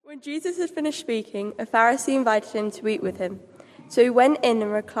When Jesus had finished speaking, a Pharisee invited him to eat with him. So he went in and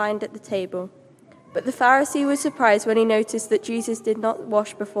reclined at the table. But the Pharisee was surprised when he noticed that Jesus did not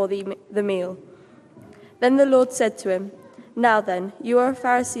wash before the meal. Then the Lord said to him, "Now then, you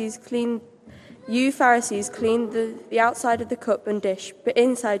Pharisees clean the outside of the cup and dish, but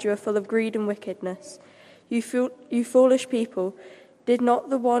inside you are full of greed and wickedness. You foolish people, did not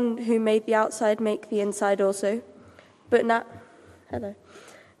the one who made the outside make the inside also? But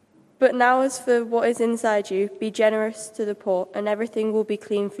now as for what is inside you, be generous to the poor, and everything will be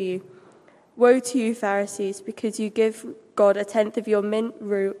clean for you. Woe to you, Pharisees, because you give God a tenth of your mint,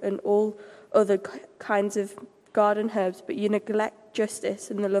 rue, and all other kinds of garden herbs, but you neglect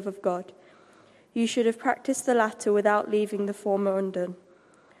justice and the love of God. You should have practiced the latter without leaving the former undone.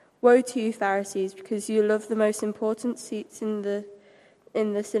 Woe to you, Pharisees, because you love the most important seats in the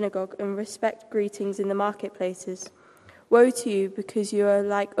synagogue and respect greetings in the marketplaces. Woe to you, because you are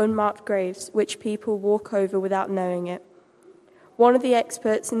like unmarked graves, which people walk over without knowing it." One of the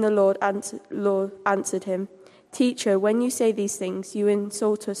experts in the law answered him, "Teacher, when you say these things, you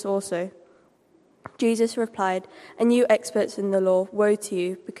insult us also." Jesus replied, "And you experts in the law, woe to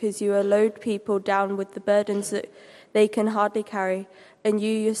you, because you load people down with the burdens that they can hardly carry, and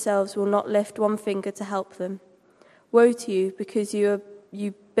you yourselves will not lift one finger to help them. Woe to you, because you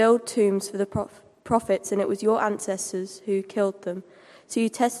build tombs for the prophets, and it was your ancestors who killed them. So you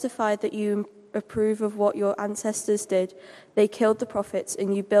testify that you approve of what your ancestors did. They killed the prophets,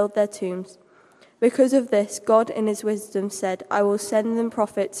 and you build their tombs. Because of this, God in his wisdom said, I will send them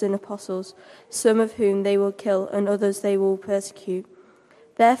prophets and apostles, some of whom they will kill, and others they will persecute.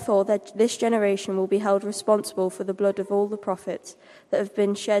 Therefore, this generation will be held responsible for the blood of all the prophets that have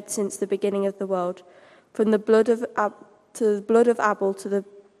been shed since the beginning of the world, from the blood of Abel to the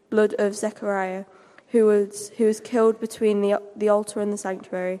blood of Zechariah, who was killed between the altar and the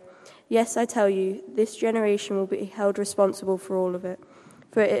sanctuary. Yes, I tell you, this generation will be held responsible for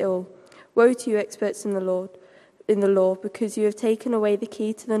it all. Woe to you, experts in the law, because you have taken away the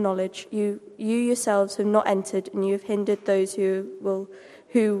key to the knowledge. You yourselves have not entered, and you have hindered those who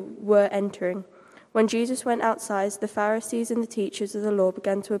were entering." When Jesus went outside, the Pharisees and the teachers of the law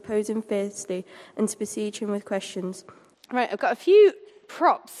began to oppose him fiercely and to besiege him with questions. Right, I've got a few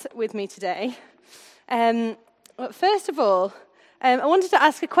props with me today. First of all, I wanted to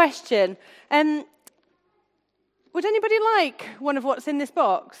ask a question. Would anybody like one of what's in this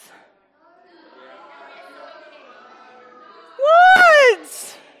box?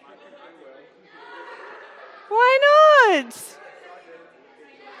 What? Why not?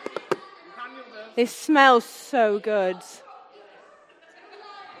 They smell so good.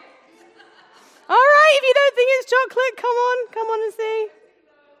 All right, if you don't think it's chocolate, come on and see.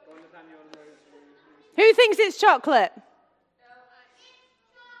 Who thinks it's chocolate?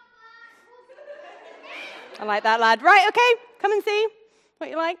 I like that lad. Right, okay, come and see what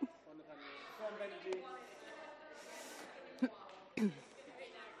you like.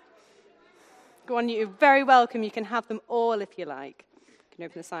 Go on, you're very welcome. You can have them all if you like. You can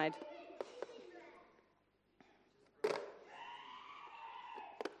open the side.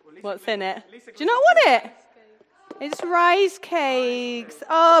 What's in it? Do you not want it? It's rice cakes.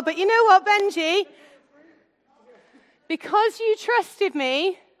 Oh, but you know what, Benji? Because you trusted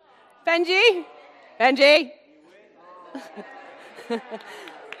me, Benji. Go on.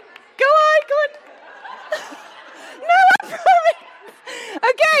 No, I promise.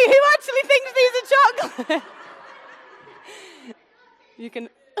 Okay, who actually thinks these are chocolate? You can...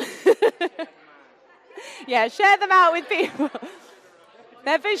 Yeah, share them out with people.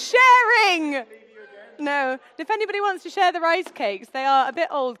 They're for sharing. No, if anybody wants to share the rice cakes, they are a bit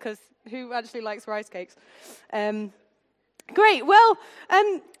old because who actually likes rice cakes? Great. Well,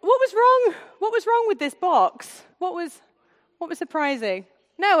 what was wrong? What was wrong with this box? What was surprising?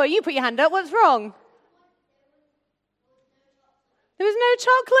 Noah, you put your hand up. What's wrong? There was no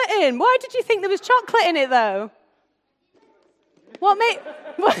chocolate in. Why did you think there was chocolate in it, though? What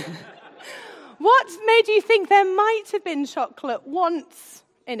made you think there might have been chocolate once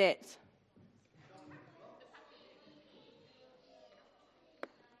in it?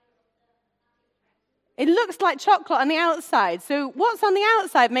 It looks like chocolate on the outside. So what's on the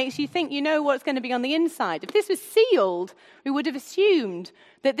outside makes you think you know what's going to be on the inside. If this was sealed, we would have assumed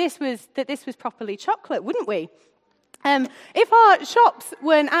that this was properly chocolate, wouldn't we? If our shops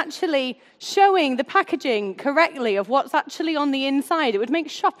weren't actually showing the packaging correctly of what's actually on the inside, it would make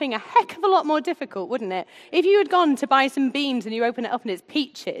shopping a heck of a lot more difficult, wouldn't it? If you had gone to buy some beans and you open it up and it's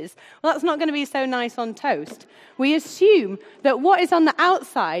peaches, well, that's not going to be so nice on toast. We assume that what is on the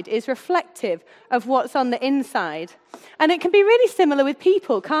outside is reflective of what's on the inside. And it can be really similar with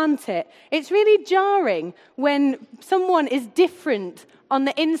people, can't it? It's really jarring when someone is different on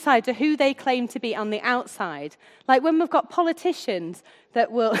the inside to who they claim to be on the outside. Like when we've got politicians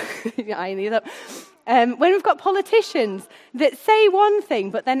that will... when we've got politicians that say one thing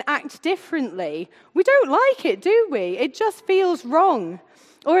but then act differently, we don't like it, do we? It just feels wrong.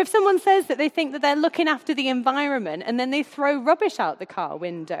 Or if someone says that they think that they're looking after the environment and then they throw rubbish out the car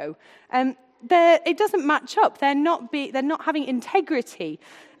window, it doesn't match up. They're not having integrity.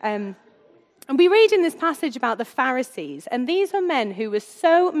 And we read in this passage about the Pharisees, and these were men who were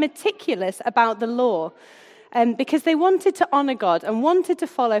so meticulous about the law because they wanted to honor God and wanted to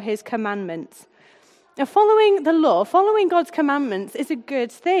follow his commandments. Now, following the law, following God's commandments is a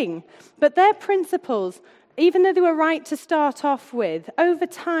good thing, but their principles, even though they were right to start off with, over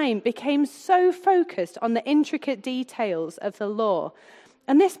time became so focused on the intricate details of the law.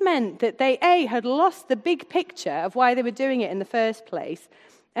 And this meant that they, A, had lost the big picture of why they were doing it in the first place,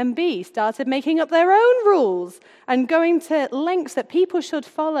 and B, started making up their own rules and going to lengths that people should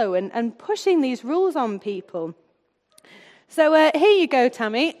follow and pushing these rules on people. So here you go,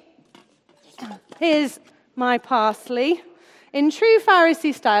 Tammy. Here's my parsley. In true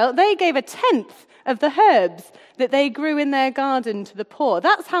Pharisee style, they gave a tenth of the herbs that they grew in their garden to the poor.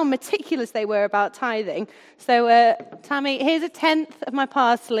 That's how meticulous they were about tithing. So, Tammy, here's a tenth of my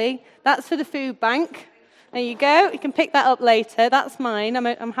parsley. That's for the food bank. There you go. You can pick that up later. That's mine.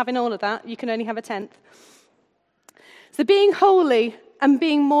 I'm having all of that. You can only have a tenth. So being holy and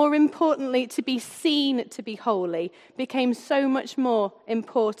being more importantly to be seen to be holy became so much more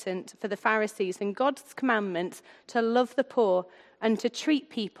important for the Pharisees than God's commandment to love the poor and to treat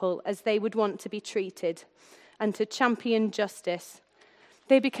people as they would want to be treated and to champion justice.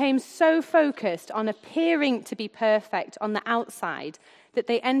 They became so focused on appearing to be perfect on the outside that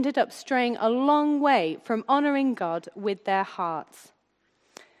they ended up straying a long way from honoring God with their hearts.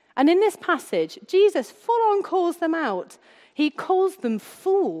 And in this passage, Jesus full-on calls them out. He calls them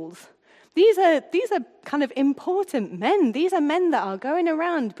fools. These are kind of important men. These are men that are going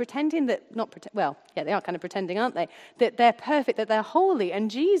around pretending that, they are kind of pretending, aren't they? That they're perfect, that they're holy, and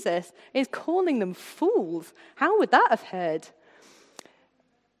Jesus is calling them fools. How would that have heard?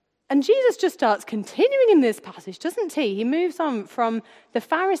 And Jesus just starts continuing in this passage, doesn't he? He moves on from the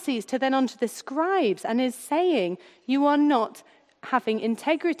Pharisees to then on to the scribes and is saying, you are not having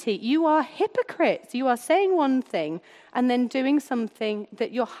integrity. You are hypocrites. You are saying one thing and then doing something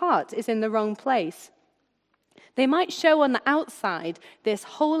that your heart is in the wrong place. They might show on the outside this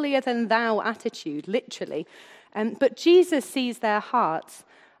holier than thou attitude, literally, but Jesus sees their hearts.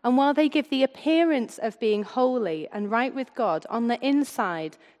 And while they give the appearance of being holy and right with God, on the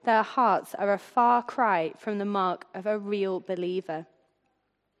inside, their hearts are a far cry from the mark of a real believer.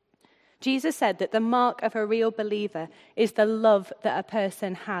 Jesus said that the mark of a real believer is the love that a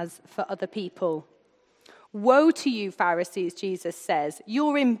person has for other people. Woe to you, Pharisees, Jesus says.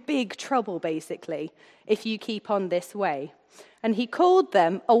 You're in big trouble, basically, if you keep on this way. And he called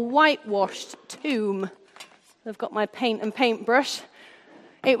them a whitewashed tomb. I've got my paint and paintbrush.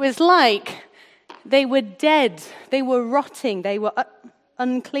 It was like they were dead, they were rotting, they were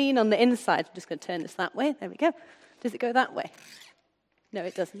unclean on the inside. I'm just going to turn this that way. There we go. Does it go that way? No,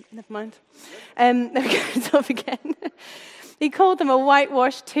 it doesn't. Never mind. There we go. It's off again. He called them a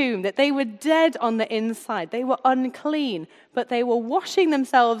whitewashed tomb, that they were dead on the inside. They were unclean, but they were washing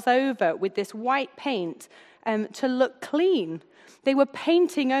themselves over with this white paint to look clean. They were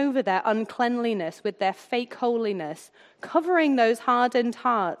painting over their uncleanliness with their fake holiness, covering those hardened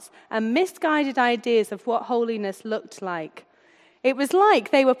hearts and misguided ideas of what holiness looked like. It was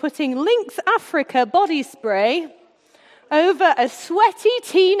like they were putting Lynx Africa body spray over a sweaty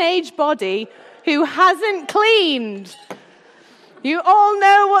teenage body who hasn't cleaned. You all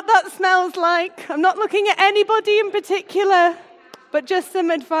know what that smells like. I'm not looking at anybody in particular, but just some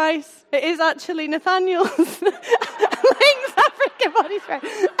advice. It is actually Nathaniel's Lynx Africa body spray.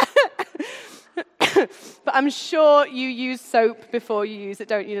 But I'm sure you use soap before you use it,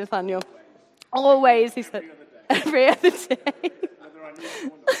 don't you, Nathaniel? Always, he said. Every other day.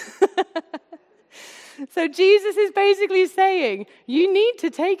 So Jesus is basically saying, you need to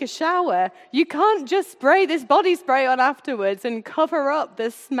take a shower. You can't just spray this body spray on afterwards and cover up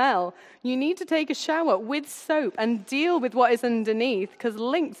the smell. You need to take a shower with soap and deal with what is underneath, because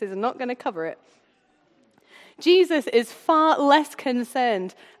Lynx is not going to cover it. Jesus is far less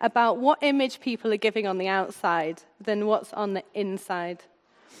concerned about what image people are giving on the outside than what's on the inside.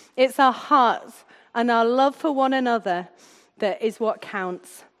 It's our hearts and our love for one another that is what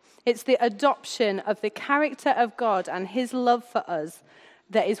counts. It's the adoption of the character of God and his love for us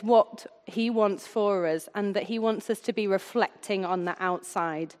that is what he wants for us, and that he wants us to be reflecting on the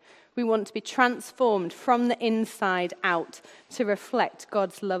outside. We want to be transformed from the inside out to reflect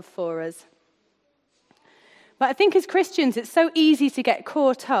God's love for us. But I think as Christians, it's so easy to get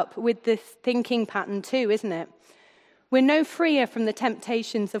caught up with this thinking pattern too, isn't it? We're no freer from the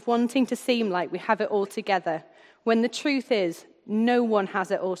temptations of wanting to seem like we have it all together, when the truth is, no one has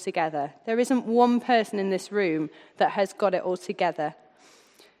it all together. There isn't one person in this room that has got it all together.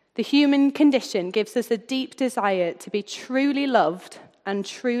 The human condition gives us a deep desire to be truly loved and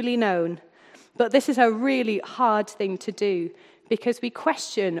truly known. But this is a really hard thing to do, because we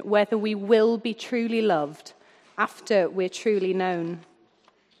question whether we will be truly loved after we're truly known.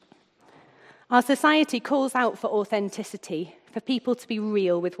 Our society calls out for authenticity, for people to be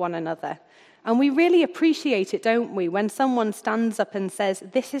real with one another. And we really appreciate it, don't we, when someone stands up and says,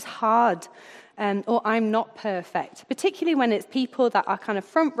 this is hard, or I'm not perfect, particularly when it's people that are kind of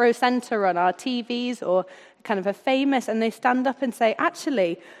front row center on our TVs or kind of are famous, and they stand up and say,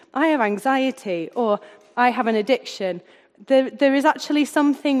 actually, I have anxiety, or I have an addiction. There is actually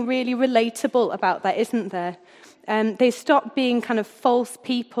something really relatable about that, isn't there? They stop being kind of false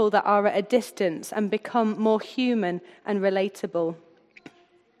people that are at a distance and become more human and relatable.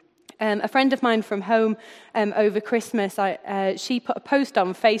 A friend of mine from home over Christmas, she put a post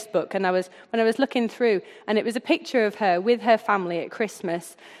on Facebook, and when I was looking through, and it was a picture of her with her family at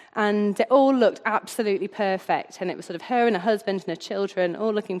Christmas, and it all looked absolutely perfect, and it was sort of her and her husband and her children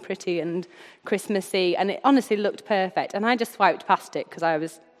all looking pretty and Christmassy, and it honestly looked perfect, and I just swiped past it because I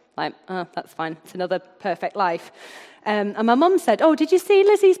was like, oh, that's fine, it's another perfect life. And my mum said, oh, did you see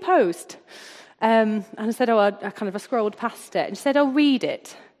Lizzie's post? And I said, oh, I kind of scrolled past it, and she said, oh, read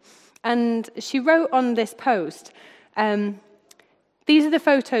it. And she wrote on this post, these are the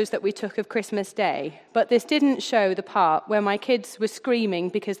photos that we took of Christmas Day, but this didn't show the part where my kids were screaming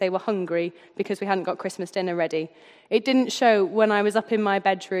because they were hungry because we hadn't got Christmas dinner ready. It didn't show when I was up in my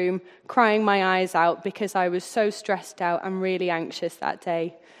bedroom crying my eyes out because I was so stressed out and really anxious that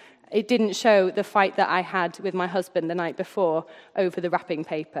day. It didn't show the fight that I had with my husband the night before over the wrapping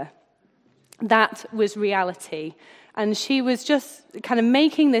paper. That was reality. And she was just kind of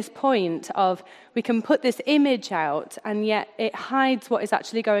making this point of, we can put this image out, and yet it hides what is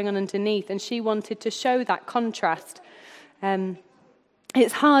actually going on underneath. And she wanted to show that contrast.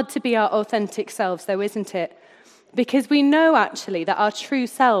 It's hard to be our authentic selves, though, isn't it? Because we know, actually, that our true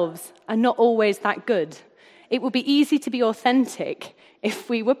selves are not always that good. It would be easy to be authentic if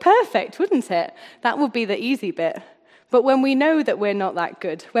we were perfect, wouldn't it? That would be the easy bit. But when we know that we're not that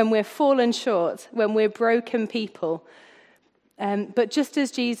good, when we're fallen short, when we're broken people, but just as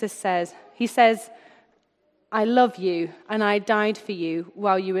Jesus says, he says, I love you and I died for you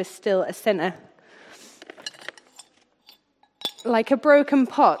while you were still a sinner. Like a broken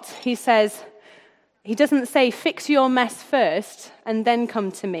pot, he says, he doesn't say, fix your mess first and then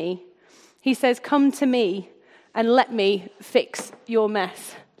come to me. He says, come to me and let me fix your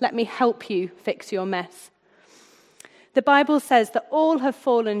mess. Let me help you fix your mess. The Bible says that all have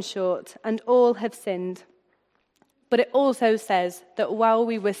fallen short and all have sinned. But it also says that while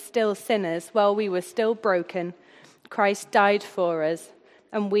we were still sinners, while we were still broken, Christ died for us,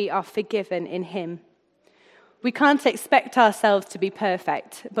 and we are forgiven in him. We can't expect ourselves to be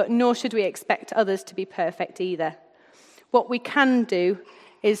perfect, but nor should we expect others to be perfect either. What we can do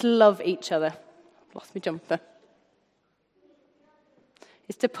is love each other. Lost my jumper.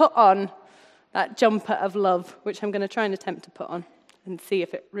 Is to put on that jumper of love, which I'm going to try and attempt to put on and see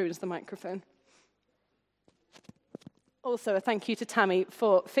if it ruins the microphone. Also, a thank you to Tammy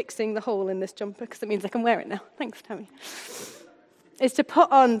for fixing the hole in this jumper, because it means I can wear it now. Thanks, Tammy. Is to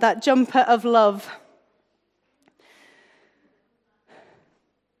put on that jumper of love.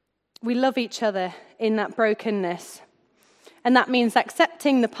 We love each other in that brokenness. And that means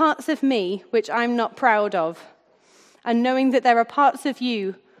accepting the parts of me which I'm not proud of, and knowing that there are parts of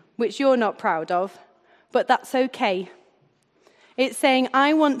you which you're not proud of, but that's okay. It's saying,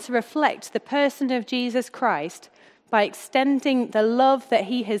 I want to reflect the person of Jesus Christ by extending the love that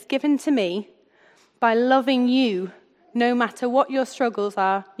he has given to me, by loving you, no matter what your struggles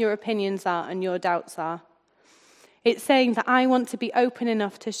are, your opinions are, and your doubts are. It's saying that I want to be open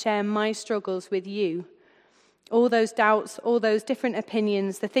enough to share my struggles with you. All those doubts, all those different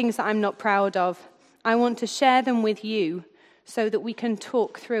opinions, the things that I'm not proud of, I want to share them with you, so that we can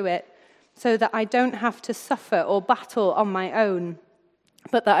talk through it so that I don't have to suffer or battle on my own,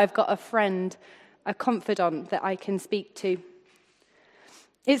 but that I've got a friend, a confidant that I can speak to.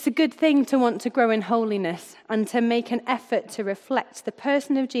 It's a good thing to want to grow in holiness and to make an effort to reflect the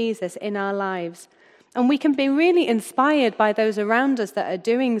person of Jesus in our lives. And we can be really inspired by those around us that are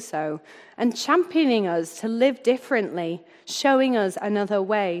doing so and championing us to live differently, showing us another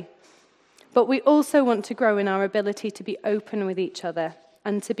way. But we also want to grow in our ability to be open with each other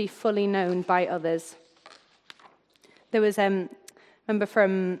and to be fully known by others. There was, remember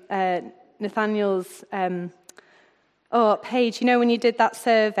from Nathaniel's page, when you did that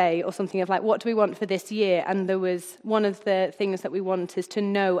survey or something of like, what do we want for this year? And there was one of the things that we want is to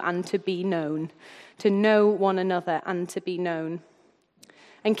know and to be known, to know one another and to be known.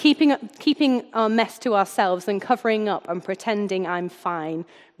 And keeping our mess to ourselves and covering up and pretending I'm fine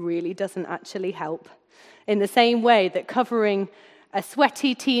really doesn't actually help. In the same way that covering a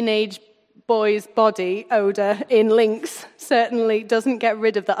sweaty teenage boy's body odor in Lynx certainly doesn't get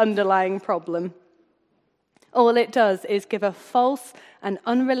rid of the underlying problem. All it does is give a false and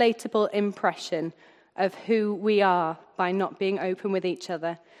unrelatable impression of who we are by not being open with each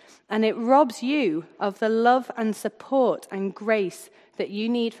other. And it robs you of the love and support and grace that you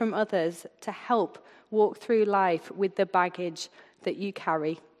need from others to help walk through life with the baggage that you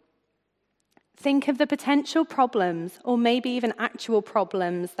carry. Think of the potential problems, or maybe even actual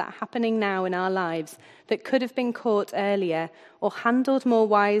problems that are happening now in our lives that could have been caught earlier or handled more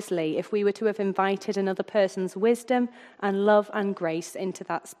wisely if we were to have invited another person's wisdom and love and grace into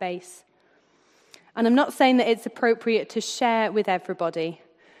that space. And I'm not saying that it's appropriate to share with everybody.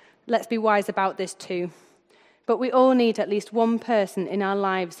 Let's be wise about this too. But we all need at least one person in our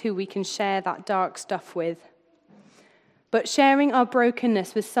lives who we can share that dark stuff with. But sharing our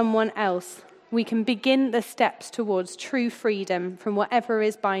brokenness with someone else, we can begin the steps towards true freedom from whatever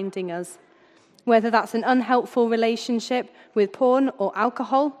is binding us. Whether that's an unhelpful relationship with porn or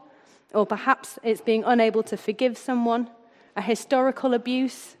alcohol, or perhaps it's being unable to forgive someone, a historical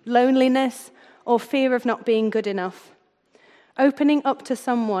abuse, loneliness, or fear of not being good enough. Opening up to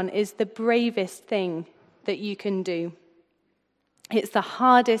someone is the bravest thing that you can do. It's the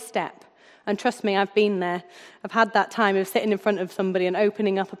hardest step. And trust me, I've been there. I've had that time of sitting in front of somebody and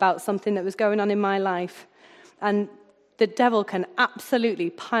opening up about something that was going on in my life. And the devil can absolutely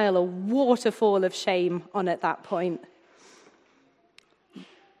pile a waterfall of shame on at that point.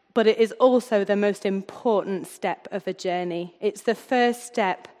 But it is also the most important step of a journey. It's the first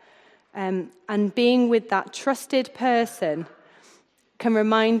step. And being with that trusted person can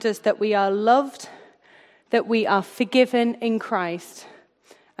remind us that we are loved, that we are forgiven in Christ,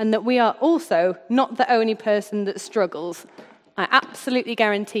 and that we are also not the only person that struggles. I absolutely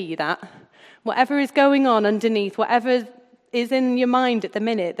guarantee you that. Whatever is going on underneath, whatever is in your mind at the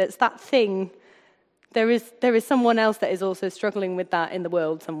minute, that's that thing, there is someone else that is also struggling with that in the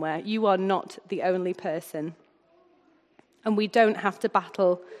world somewhere. You are not the only person. And we don't have to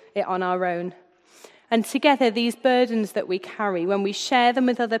battle it on our own. And together, these burdens that we carry, when we share them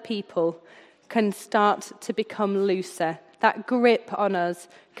with other people, can start to become looser. That grip on us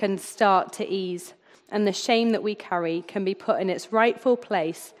can start to ease, and the shame that we carry can be put in its rightful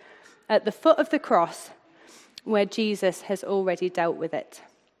place at the foot of the cross where Jesus has already dealt with it.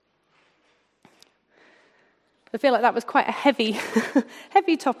 I feel like that was quite a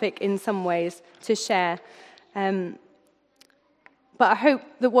heavy topic in some ways to share. But I hope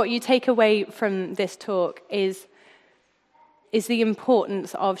that what you take away from this talk is the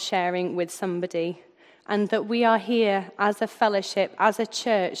importance of sharing with somebody, and that we are here as a fellowship, as a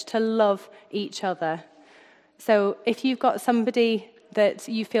church, to love each other. So if you've got somebody that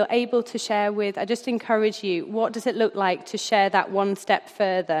you feel able to share with, I just encourage you, what does it look like to share that one step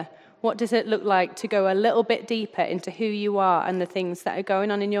further? What does it look like to go a little bit deeper into who you are and the things that are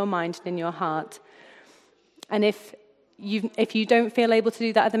going on in your mind and in your heart? And if you don't feel able to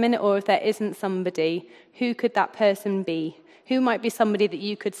do that at the minute, or if there isn't somebody, who could that person be? Who might be somebody that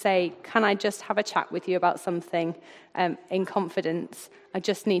you could say, can I just have a chat with you about something in confidence? I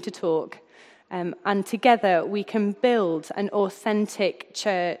just need to talk. And together we can build an authentic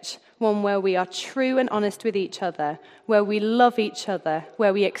church, one where we are true and honest with each other, where we love each other,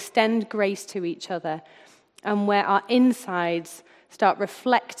 where we extend grace to each other, and where our insides start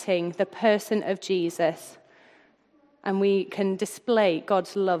reflecting the person of Jesus. And we can display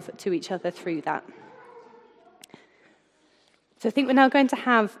God's love to each other through that. So I think we're now going to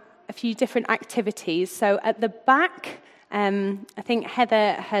have a few different activities. So at the back, I think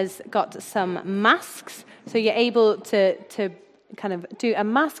Heather has got some masks. So you're able to kind of do a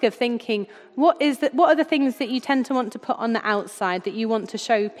mask of thinking, what are the things that you tend to want to put on the outside that you want to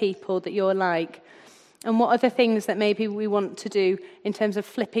show people that you're like? And what are the things that maybe we want to do in terms of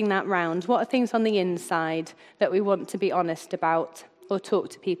flipping that round? What are things on the inside that we want to be honest about or talk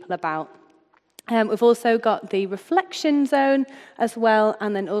to people about? We've also got the reflection zone as well,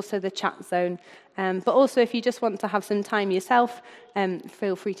 and then also the chat zone. But also, if you just want to have some time yourself,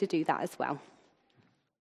 feel free to do that as well.